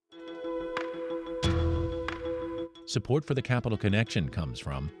Support for the Capital Connection comes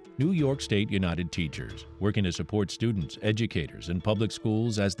from New York State United Teachers, working to support students, educators, and public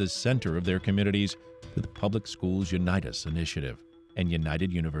schools as the center of their communities through the Public Schools Unite Us initiative, and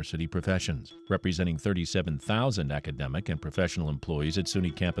United University Professions, representing 37,000 academic and professional employees at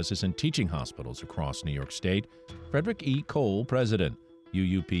SUNY campuses and teaching hospitals across New York State. Frederick E. Cole, President,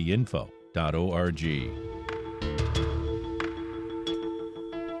 uupinfo.org.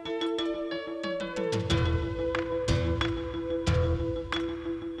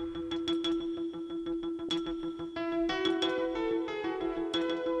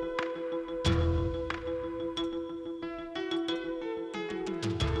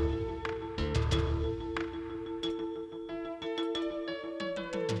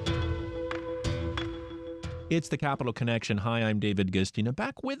 It's the Capital Connection. Hi, I'm David Gistina.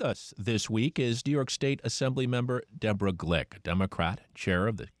 Back with us this week is New York State Assembly Member Deborah Glick, a Democrat, chair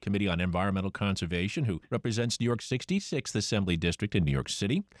of the Committee on Environmental Conservation, who represents New York's 66th Assembly District in New York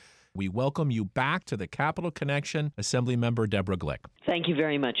City. We welcome you back to the Capital Connection, Assembly Member Deborah Glick. Thank you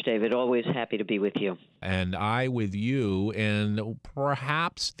very much, David. Always happy to be with you. And I with you, and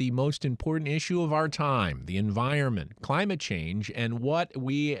perhaps the most important issue of our time, the environment, climate change, and what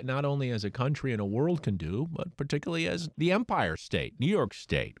we, not only as a country and a world, can do, but particularly as the Empire State, New York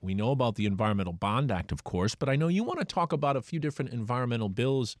State. We know about the Environmental Bond Act, of course, but I know you want to talk about a few different environmental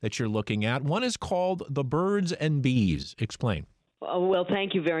bills that you're looking at. One is called the Birds and Bees. Explain. Well,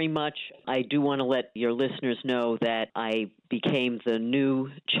 thank you very much. I do want to let your listeners know that I became the new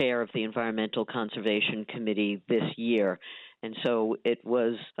chair of the Environmental Conservation Committee this year. And so it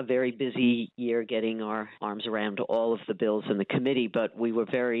was a very busy year getting our arms around all of the bills in the committee, but we were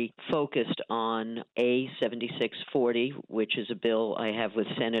very focused on A 7640, which is a bill I have with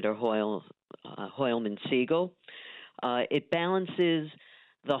Senator Hoylman Siegel. It balances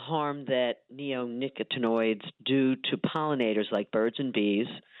the harm that neonicotinoids do to pollinators like birds and bees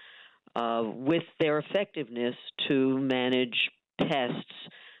with their effectiveness to manage pests,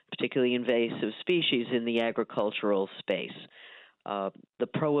 particularly invasive species in the agricultural space. The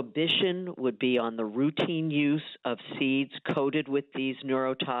prohibition would be on the routine use of seeds coated with these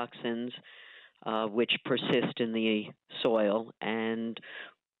neurotoxins, which persist in the soil and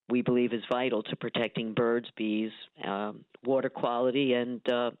we believe is vital to protecting birds, bees, water quality, and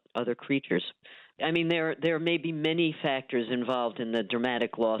other creatures. I mean, there may be many factors involved in the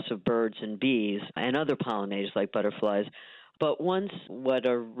dramatic loss of birds and bees and other pollinators like butterflies. But once what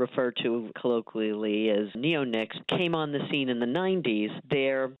are referred to colloquially as neonics came on the scene in the 90s,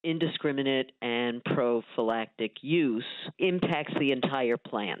 their indiscriminate and prophylactic use impacts the entire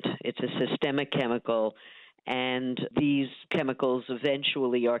plant. It's a systemic chemical, and these chemicals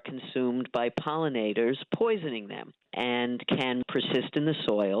eventually are consumed by pollinators, poisoning them, and can persist in the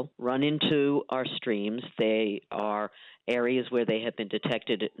soil, run into our streams. They are areas where they have been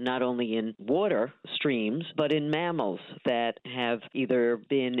detected not only in water streams, but in mammals that have either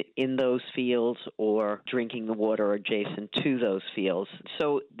been in those fields or drinking the water adjacent to those fields.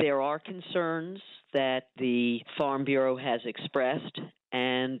 So there are concerns that the Farm Bureau has expressed,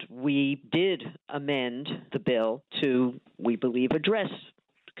 and we did amend the bill to, we believe, address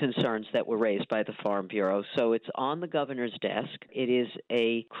concerns that were raised by the Farm Bureau. So it's on the governor's desk. It is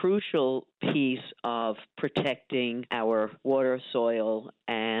a crucial piece of protecting our water, soil,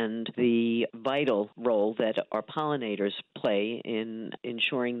 and the vital role that our pollinators play in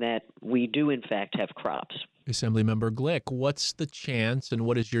ensuring that we do, in fact, have crops. Assemblymember Glick, what's the chance and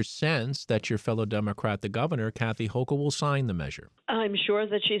what is your sense that your fellow Democrat, the governor, Kathy Hochul, will sign the measure? I'm sure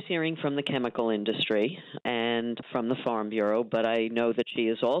that she's hearing from the chemical industry and from the Farm Bureau, but I know that she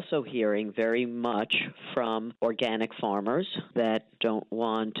is also hearing very much from organic farmers that don't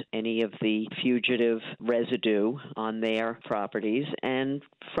want any of the fugitive residue on their properties, and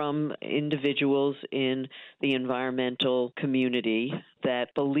from individuals in the environmental community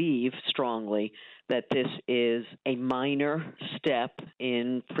that believe strongly that this is a minor step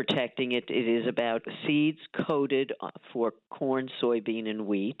in protecting it. It is about seeds coated for corn, soybean, and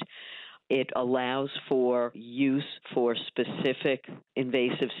wheat. It allows for use for specific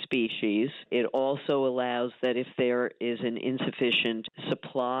invasive species. It also allows that if there is an insufficient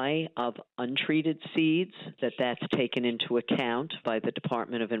supply of untreated seeds, that's taken into account by the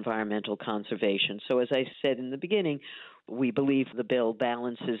Department of Environmental Conservation. So as I said in the beginning, we believe the bill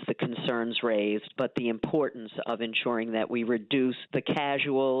balances the concerns raised, but the importance of ensuring that we reduce the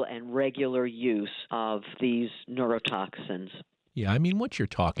casual and regular use of these neurotoxins. Yeah, I mean, what you're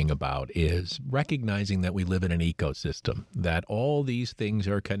talking about is recognizing that we live in an ecosystem, that all these things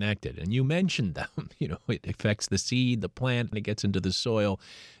are connected. And you mentioned them, it affects the seed, the plant, and it gets into the soil.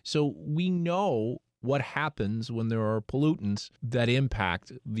 So we know what happens when there are pollutants that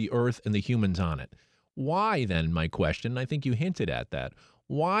impact the earth and the humans on it. Why then, my question, I think you hinted at that,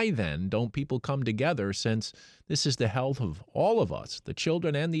 why then don't people come together, since this is the health of all of us, the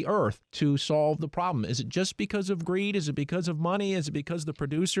children and the earth, to solve the problem? Is it just because of greed? Is it because of money? Is it because the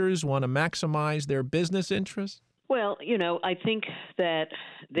producers want to maximize their business interests? Well, I think that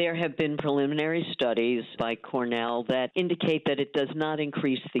there have been preliminary studies by Cornell that indicate that it does not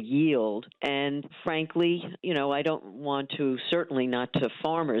increase the yield. And frankly, I don't want to, certainly not to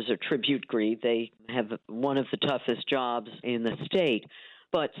farmers, attribute greed. They have one of the toughest jobs in the state.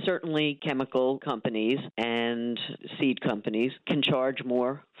 But certainly chemical companies and seed companies can charge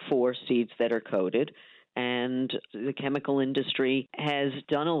more for seeds that are coated. And the chemical industry has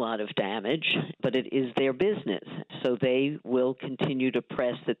done a lot of damage, but it is their business. So they will continue to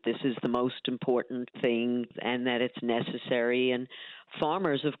press that this is the most important thing and that it's necessary. And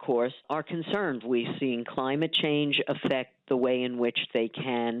farmers, of course, are concerned. We've seen climate change affect the way in which they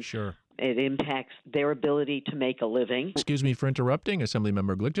can. Sure. It impacts their ability to make a living. Excuse me for interrupting,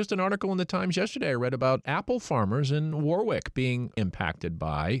 Assemblymember Glick. Just an article in the Times yesterday I read about apple farmers in Warwick being impacted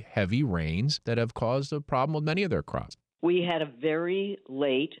by heavy rains that have caused a problem with many of their crops. We had a very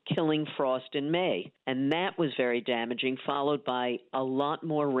late killing frost in May, and that was very damaging, followed by a lot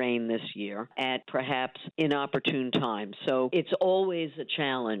more rain this year at perhaps inopportune times. So it's always a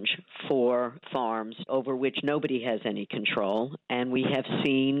challenge for farms over which nobody has any control, and we have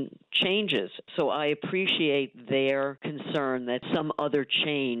seen changes. So I appreciate their concern that some other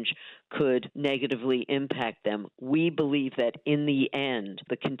change could negatively impact them. We believe that in the end,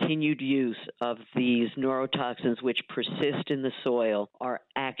 the continued use of these neurotoxins which persist in the soil are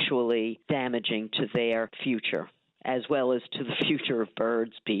actually damaging to their future, as well as to the future of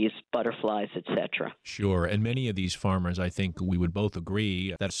birds, bees, butterflies, etc. Sure. And many of these farmers, I think we would both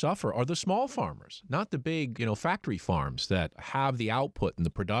agree, that suffer are the small farmers, not the big, factory farms that have the output and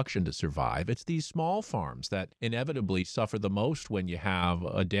the production to survive. It's these small farms that inevitably suffer the most when you have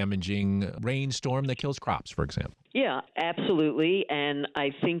a damaging rainstorm that kills crops, for example. Yeah, absolutely. And I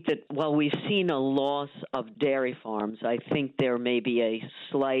think that while we've seen a loss of dairy farms, I think there may be a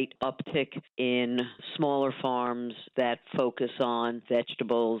slight uptick in smaller farms that focus on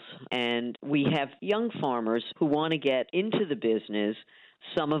vegetables. And we have young farmers who want to get into the business.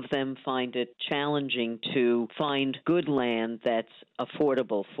 Some of them find it challenging to find good land that's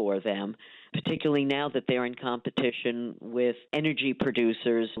affordable for them, particularly now that they're in competition with energy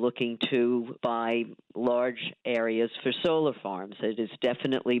producers looking to buy large areas for solar farms. It has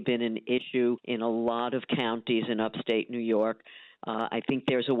definitely been an issue in a lot of counties in upstate New York. I think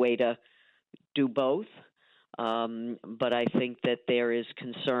there's a way to do both, but I think that there is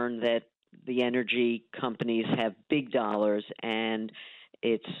concern that the energy companies have big dollars, and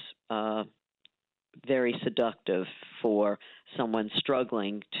it's very seductive for someone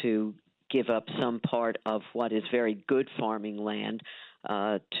struggling to give up some part of what is very good farming land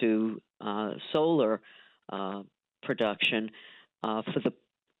to solar production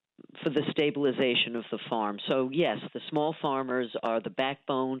for the stabilization of the farm. So yes, the small farmers are the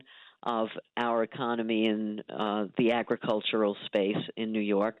backbone of our economy in the agricultural space in New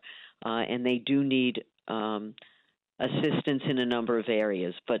York, and they do need assistance in a number of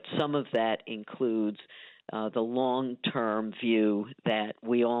areas, but some of that includes the long-term view that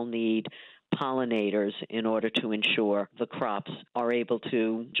we all need pollinators in order to ensure the crops are able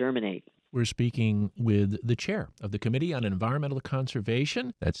to germinate. We're speaking with the chair of the Committee on Environmental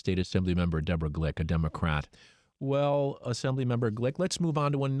Conservation, that's State Assemblymember Deborah Glick, a Democrat. Well, Assemblymember Glick, let's move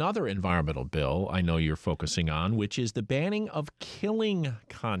on to another environmental bill I know you're focusing on, which is the banning of killing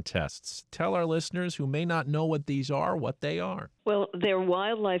contests. Tell our listeners who may not know what these are, what they are. Well, they're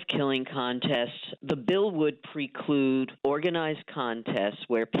wildlife killing contests. The bill would preclude organized contests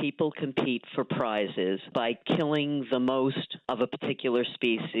where people compete for prizes by killing the most of a particular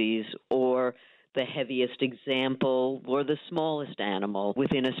species or the heaviest example or the smallest animal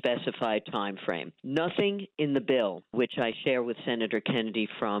within a specified time frame. Nothing in the bill, which I share with Senator Kennedy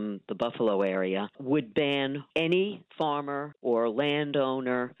from the Buffalo area, would ban any farmer or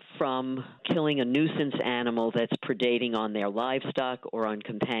landowner from killing a nuisance animal that's predating on their livestock or on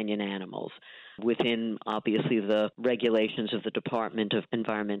companion animals, within, obviously, the regulations of the Department of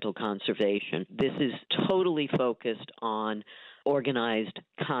Environmental Conservation. This is totally focused on organized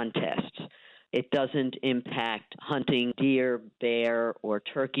contests. It doesn't impact hunting deer, bear, or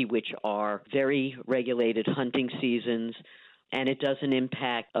turkey, which are very regulated hunting seasons. And it doesn't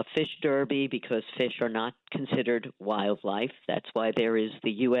impact a fish derby because fish are not considered wildlife. That's why there is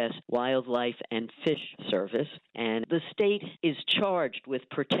the U.S. Wildlife and Fish Service. And the state is charged with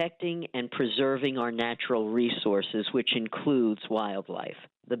protecting and preserving our natural resources, which includes wildlife.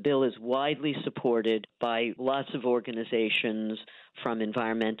 The bill is widely supported by lots of organizations, from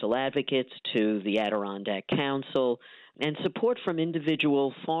environmental advocates to the Adirondack Council, and support from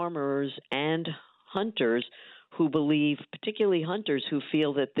individual farmers and hunters who believe, particularly hunters, who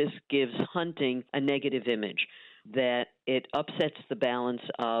feel that this gives hunting a negative image, that it upsets the balance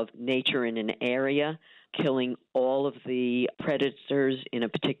of nature in an area. Killing all of the predators in a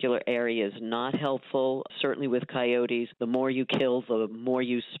particular area is not helpful. Certainly with coyotes, the more you kill, the more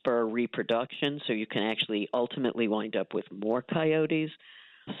you spur reproduction, so you can actually ultimately wind up with more coyotes.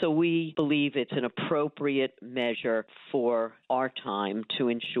 So we believe it's an appropriate measure for our time to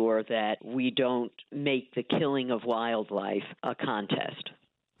ensure that we don't make the killing of wildlife a contest.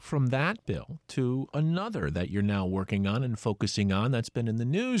 From that bill to another that you're now working on and focusing on that's been in the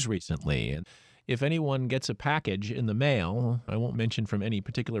news recently. And if anyone gets a package in the mail, I won't mention from any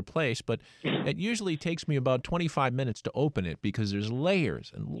particular place, but it usually takes me about 25 minutes to open it because there's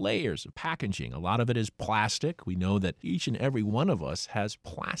layers and layers of packaging. A lot of it is plastic. We know that each and every one of us has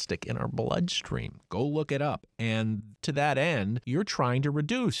plastic in our bloodstream. Go look it up. And to that end, you're trying to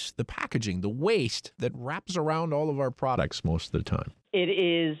reduce the packaging, the waste that wraps around all of our products most of the time. It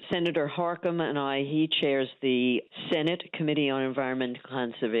is Senator Harckham and I. He chairs the Senate Committee on Environmental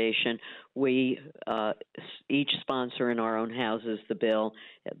Conservation. We each sponsor in our own houses the bill,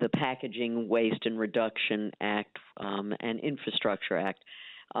 the Packaging Waste and Reduction Act and Infrastructure Act.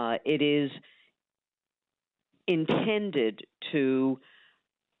 It is intended to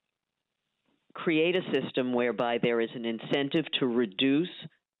create a system whereby there is an incentive to reduce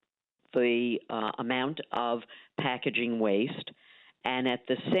the amount of packaging waste, and at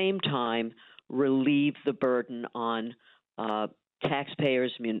the same time relieve the burden on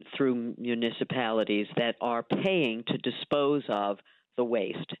taxpayers through municipalities that are paying to dispose of the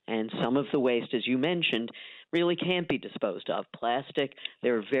waste. And some of the waste, as you mentioned, really can't be disposed of. Plastic,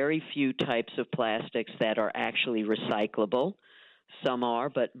 there are very few types of plastics that are actually recyclable. Some are,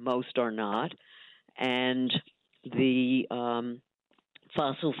 but most are not. And the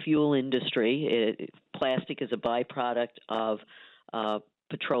fossil fuel industry, plastic is a byproduct of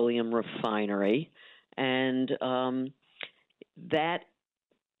petroleum refinery, and that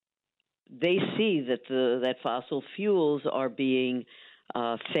they see that that fossil fuels are being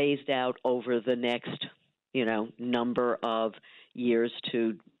phased out over the next, number of years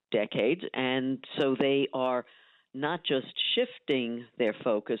to decades, and so they are not just shifting their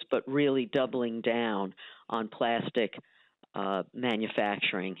focus, but really doubling down on plastic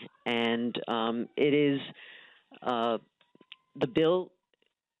manufacturing. And it is the bill.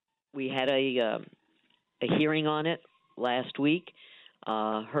 We had a hearing on it last week,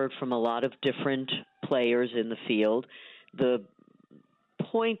 heard from a lot of different players in the field. The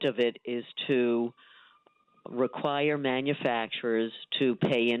point of it is to require manufacturers to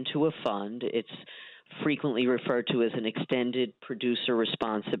pay into a fund. It's frequently referred to as an extended producer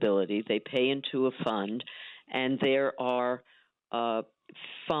responsibility. They pay into a fund, and there are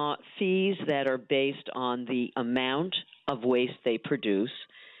fees that are based on the amount of waste they produce,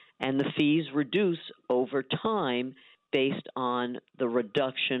 and the fees reduce over time based on the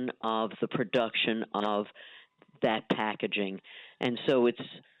reduction of the production of that packaging. And so it's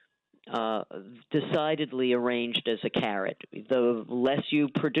decidedly arranged as a carrot. The less you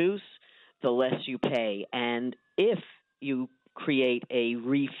produce, the less you pay. And if you create a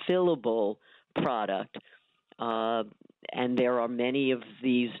refillable product, and there are many of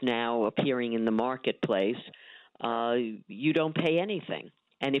these now appearing in the marketplace, you don't pay anything.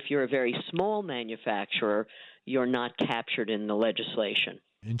 And if you're a very small manufacturer, you're not captured in the legislation.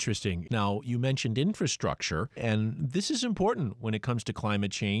 Interesting. Now, you mentioned infrastructure, and this is important when it comes to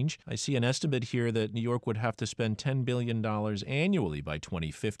climate change. I see an estimate here that New York would have to spend $10 billion annually by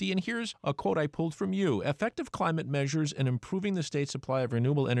 2050. And here's a quote I pulled from you. Effective climate measures and improving the state's supply of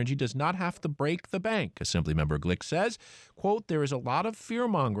renewable energy does not have to break the bank, Assemblymember Glick says. Quote, there is a lot of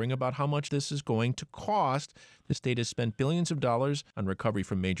fear-mongering about how much this is going to cost. The state has spent billions of dollars on recovery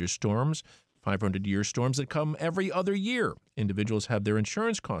from major storms, 500-year storms that come every other year. Individuals have their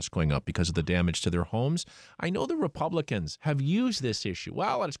insurance costs going up because of the damage to their homes. I know the Republicans have used this issue.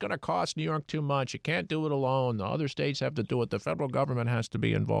 Well, it's going to cost New York too much. You can't do it alone. The other states have to do it. The federal government has to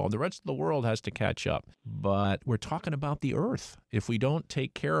be involved. The rest of the world has to catch up. But we're talking about the earth. If we don't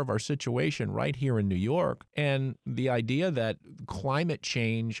take care of our situation right here in New York, and the idea that climate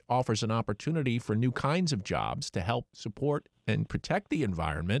change offers an opportunity for new kinds of jobs to help support and protect the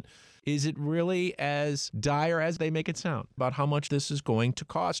environment, is it really as dire as they make it sound about how much this is going to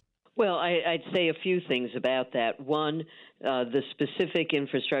cost? Well, I'd say a few things about that. One, the specific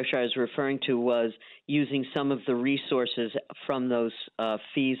infrastructure I was referring to was using some of the resources from those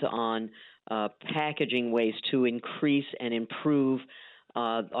fees on packaging waste to increase and improve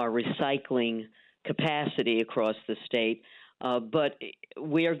our recycling capacity across the state. But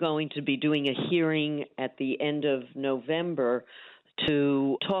we are going to be doing a hearing at the end of November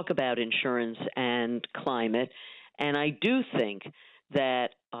to talk about insurance and climate. And I do think that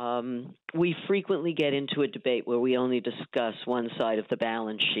we frequently get into a debate where we only discuss one side of the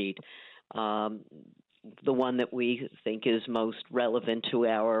balance sheet, the one that we think is most relevant to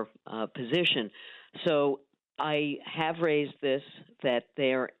our position. So I have raised this, that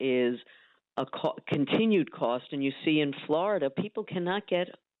there is a continued cost, and you see in Florida, people cannot get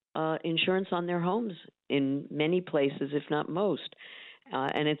insurance on their homes in many places, if not most.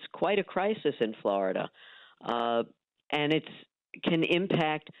 And it's quite a crisis in Florida. And it can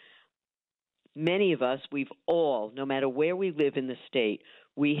impact many of us. We've all, no matter where we live in the state,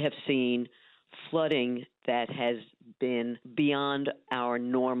 we have seen flooding that has been beyond our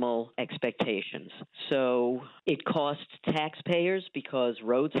normal expectations. So it costs taxpayers because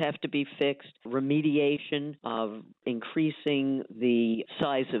roads have to be fixed, remediation of increasing the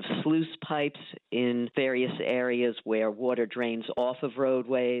size of sluice pipes in various areas where water drains off of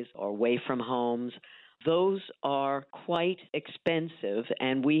roadways or away from homes. Those are quite expensive,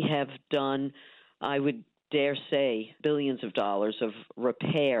 and we have done, I would dare say, billions of dollars of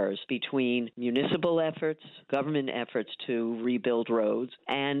repairs between municipal efforts, government efforts to rebuild roads,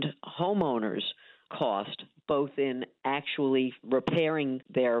 and homeowners' cost, both in actually repairing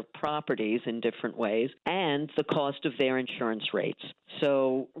their properties in different ways and the cost of their insurance rates.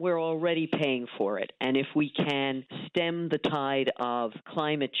 So we're already paying for it. And if we can stem the tide of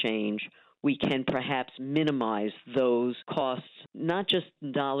climate change, we can perhaps minimize those costs, not just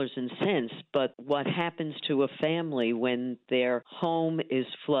in dollars and cents, but what happens to a family when their home is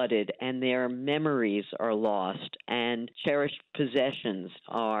flooded and their memories are lost and cherished possessions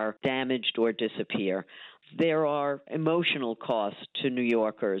are damaged or disappear. There are emotional costs to New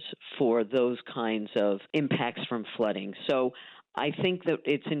Yorkers for those kinds of impacts from flooding. So I think that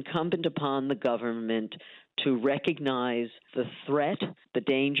it's incumbent upon the government to recognize the threat, the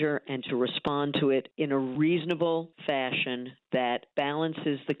danger, and to respond to it in a reasonable fashion that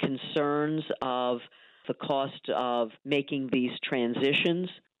balances the concerns of the cost of making these transitions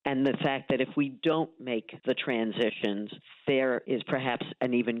and the fact that if we don't make the transitions, there is perhaps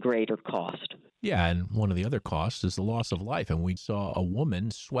an even greater cost. Yeah, and one of the other costs is the loss of life. And we saw a woman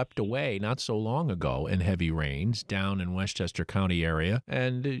swept away not so long ago in heavy rains down in Westchester County area,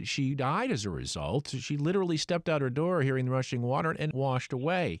 and she died as a result. She literally stepped out her door hearing the rushing water and washed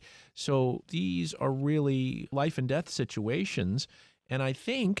away. So these are really life and death situations. And I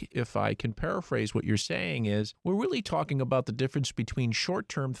think, if I can paraphrase what you're saying, is we're really talking about the difference between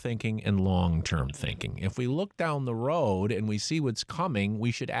short-term thinking and long-term thinking. If we look down the road and we see what's coming,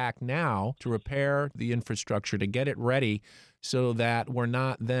 we should act now to repair the infrastructure, to get it ready so that we're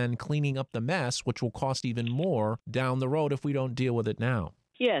not then cleaning up the mess, which will cost even more down the road if we don't deal with it now.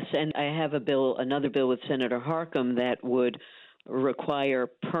 Yes, and I have another bill with Senator Harcum that would require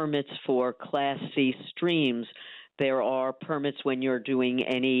permits for Class C streams. There are permits when you're doing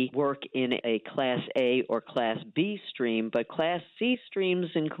any work in a Class A or Class B stream, but Class C streams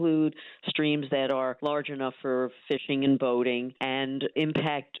include streams that are large enough for fishing and boating and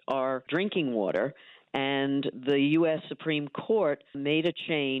impact our drinking water. And the U.S. Supreme Court made a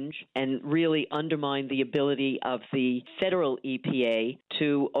change and really undermined the ability of the federal EPA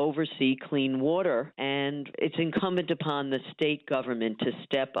to oversee clean water. And it's incumbent upon the state government to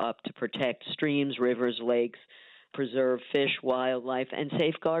step up to protect streams, rivers, lakes, preserve fish, wildlife, and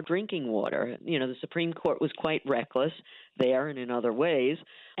safeguard drinking water. You know, the Supreme Court was quite reckless there and in other ways.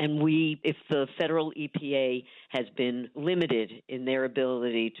 And if the federal EPA has been limited in their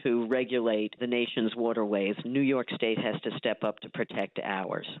ability to regulate the nation's waterways, New York State has to step up to protect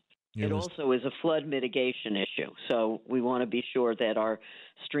ours. It also is a flood mitigation issue. So we want to be sure that our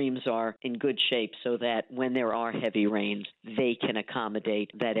streams are in good shape so that when there are heavy rains, they can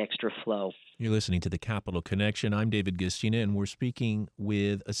accommodate that extra flow. You're listening to the Capital Connection. I'm David Gistina, and we're speaking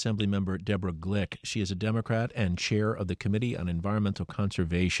with Assemblymember Deborah Glick. She is a Democrat and chair of the Committee on Environmental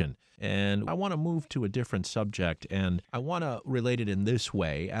Conservation. And I want to move to a different subject, and I want to relate it in this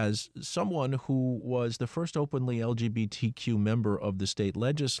way. As someone who was the first openly LGBTQ member of the state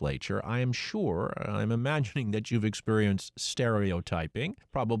legislature, I'm imagining that you've experienced stereotyping,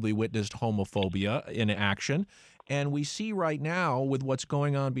 probably witnessed homophobia in action. And we see right now with what's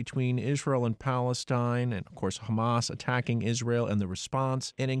going on between Israel and Palestine, and of course Hamas attacking Israel and the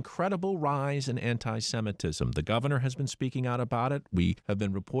response, an incredible rise in anti-Semitism. The governor has been speaking out about it. We have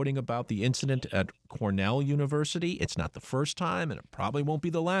been reporting about the incident at Cornell University. It's not the first time, and it probably won't be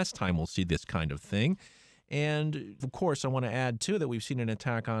the last time we'll see this kind of thing. And, of course, I want to add, too, that we've seen an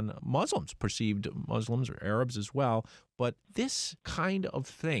attack on Muslims, perceived Muslims or Arabs as well. But this kind of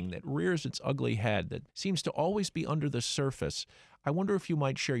thing that rears its ugly head, that seems to always be under the surface, I wonder if you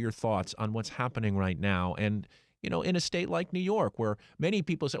might share your thoughts on what's happening right now. And, in a state like New York, where many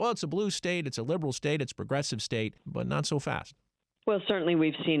people say, well, it's a blue state, it's a liberal state, it's a progressive state, but not so fast. Well, certainly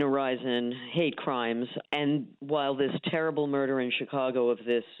we've seen a rise in hate crimes. And while this terrible murder in Chicago of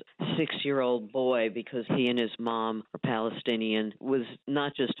this 6-year-old boy, because he and his mom are Palestinian, was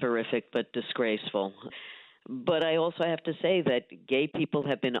not just horrific, but disgraceful. But I also have to say that gay people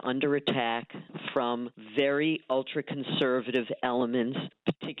have been under attack from very ultra-conservative elements,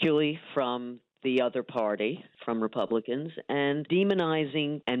 particularly from the other party, from Republicans, and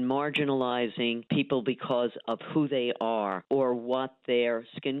demonizing and marginalizing people because of who they are or what their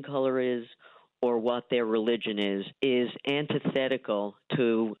skin color is or what their religion is antithetical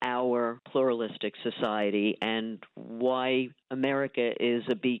to our pluralistic society and why America is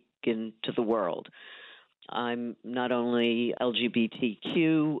a beacon to the world. I'm not only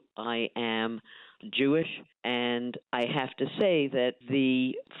LGBTQ, I am Jewish, and I have to say that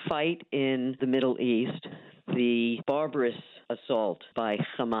the fight in the Middle East, the barbarous assault by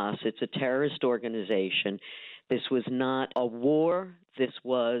Hamas, it's a terrorist organization. This was not a war. This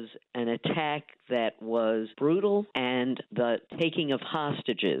was an attack that was brutal, and the taking of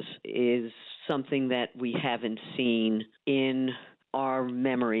hostages is something that we haven't seen in our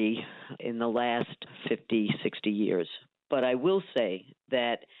memory in the last 50, 60 years. But I will say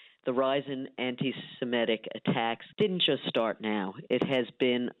that the rise in anti-Semitic attacks didn't just start now. It has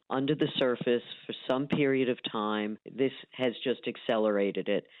been under the surface for some period of time. This has just accelerated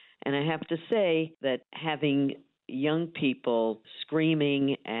it. And I have to say that having young people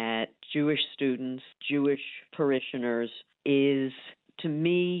screaming at Jewish students, Jewish parishioners, is, to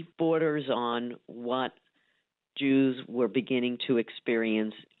me, borders on what Jews were beginning to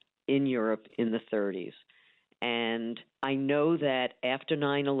experience in Europe in the 30s. And I know that after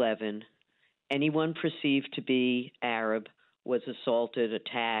 9/11, anyone perceived to be Arab was assaulted,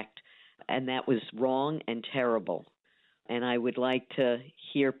 attacked, and that was wrong and terrible. And I would like to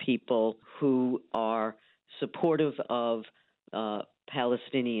hear people who are supportive of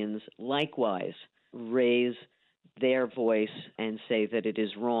Palestinians likewise raise their voice and say that it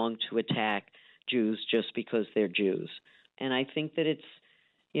is wrong to attack Jews just because they're Jews. And I think that it's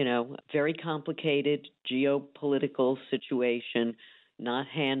very complicated geopolitical situation, not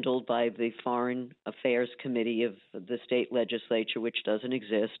handled by the Foreign Affairs Committee of the state legislature, which doesn't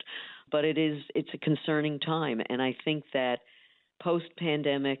exist. But it's a concerning time. And I think that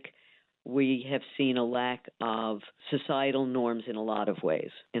post-pandemic, we have seen a lack of societal norms in a lot of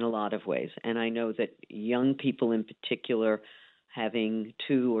ways. And I know that young people in particular, having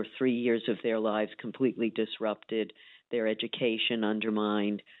 2 or 3 years of their lives completely disrupted, their education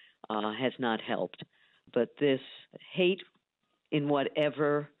undermined, has not helped. But this hate, in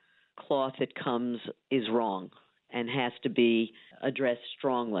whatever cloth it comes, is wrong and has to be addressed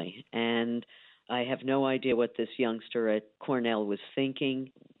strongly. And I have no idea what this youngster at Cornell was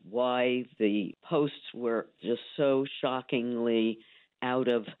thinking, why the posts were just so shockingly out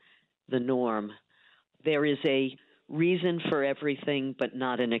of the norm. There is a reason for everything, but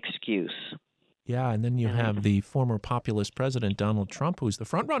not an excuse. Yeah, and then you have the former populist president, Donald Trump, who's the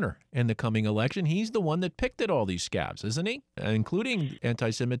front runner in the coming election. He's the one that picked at all these scabs, isn't he? Including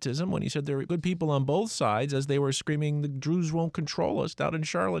anti-Semitism, when he said there were good people on both sides as they were screaming, the Jews won't control us down in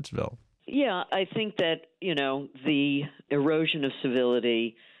Charlottesville. Yeah, I think that, the erosion of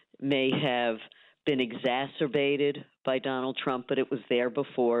civility may have been exacerbated by Donald Trump, but it was there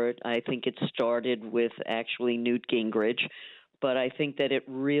before. I think it started with actually Newt Gingrich. But I think that it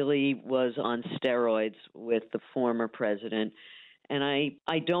really was on steroids with the former president. And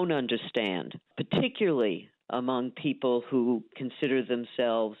I don't understand, particularly among people who consider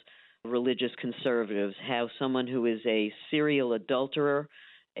themselves religious conservatives, how someone who is a serial adulterer,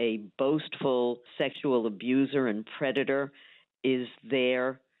 a boastful sexual abuser and predator is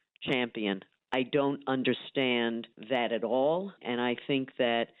their champion. I don't understand that at all. And I think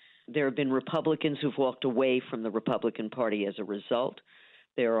that there have been Republicans who've walked away from the Republican Party as a result.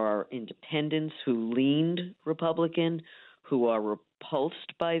 There are independents who leaned Republican, who are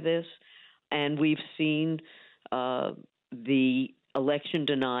repulsed by this. And we've seen the election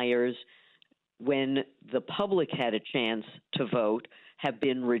deniers when the public had a chance to vote, have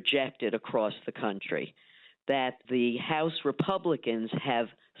been rejected across the country. That the House Republicans have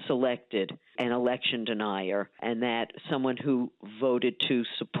selected an election denier, and that someone who voted to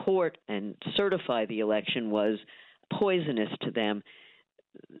support and certify the election was poisonous to them,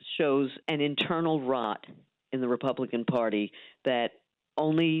 shows an internal rot in the Republican Party that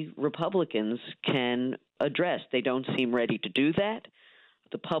only Republicans can address. They don't seem ready to do that.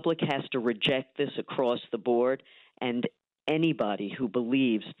 The public has to reject this across the board, and anybody who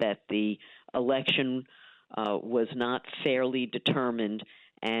believes that the election was not fairly determined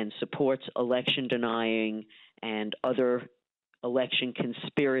and supports election denying and other election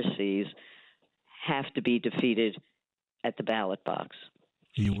conspiracies have to be defeated at the ballot box.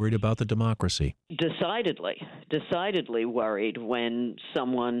 Are you worried about the democracy? Decidedly worried when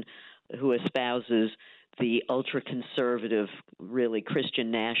someone who espouses the ultra-conservative, really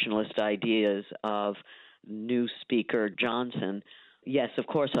Christian nationalist ideas of new Speaker Johnson. Yes, of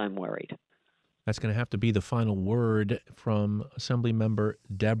course I'm worried. That's going to have to be the final word from Assemblymember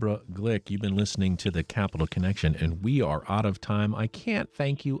Deborah Glick. You've been listening to the Capitol Connection, and we are out of time. I can't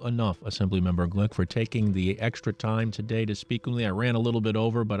thank you enough, Assemblymember Glick, for taking the extra time today to speak with me. I ran a little bit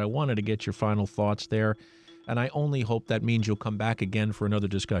over, but I wanted to get your final thoughts there, and I only hope that means you'll come back again for another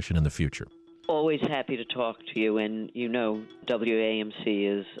discussion in the future. Always happy to talk to you, and you know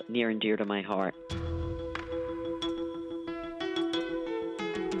WAMC is near and dear to my heart.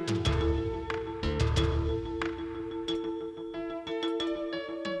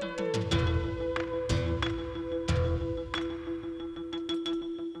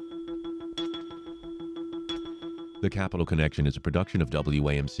 The Capitol Connection is a production of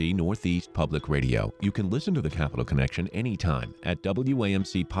WAMC Northeast Public Radio. You can listen to The Capitol Connection anytime at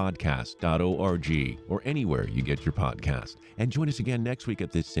WAMCpodcast.org or anywhere you get your podcast. And join us again next week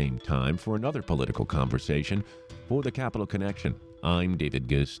at this same time for another political conversation. For The Capitol Connection, I'm David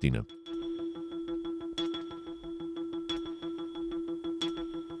Guistina.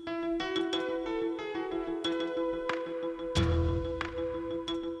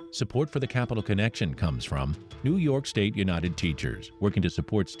 Support for the Capitol Connection comes from New York State United Teachers, working to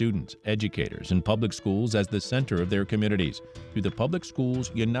support students, educators, and public schools as the center of their communities through the Public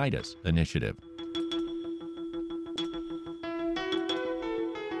Schools Unite Us initiative.